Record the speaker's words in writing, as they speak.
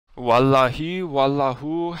Wallahi,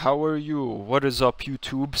 wallahu, how are you? What is up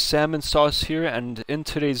YouTube? Salmon Sauce here, and in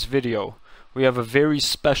today's video, we have a very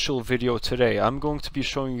special video today. I'm going to be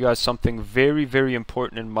showing you guys something very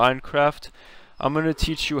important in Minecraft. I'm going to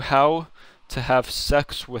teach you how to have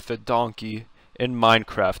sex with a donkey in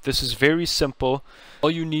Minecraft. This is very simple.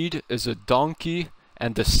 All you need is a donkey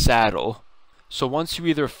and a saddle. So once you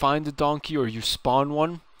either find a donkey or you spawn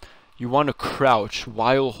one, you want to crouch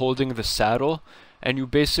while holding the saddle, and you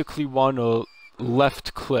basically want to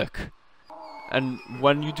left click. And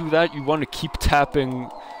when you do that, you want to keep tapping.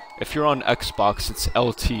 If you're on Xbox, it's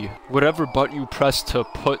LT. Whatever button you press to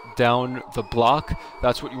put down the block,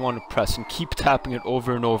 that's what you want to press, and keep tapping it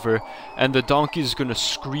over and over, and the donkey is going to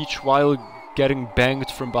screech while getting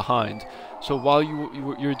banged from behind. So while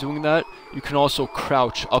you're doing that, you can also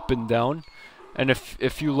crouch up and down, and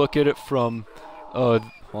if you look at it from hold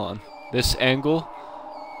on, this angle,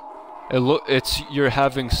 you're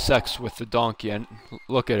having sex with the donkey, and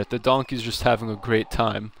look at it, the donkey's just having a great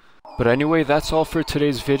time. But anyway, that's all for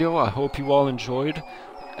today's video. I hope you all enjoyed,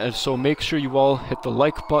 and so make sure you all hit the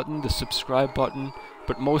like button, the subscribe button,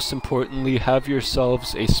 but most importantly, have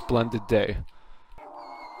yourselves a splendid day.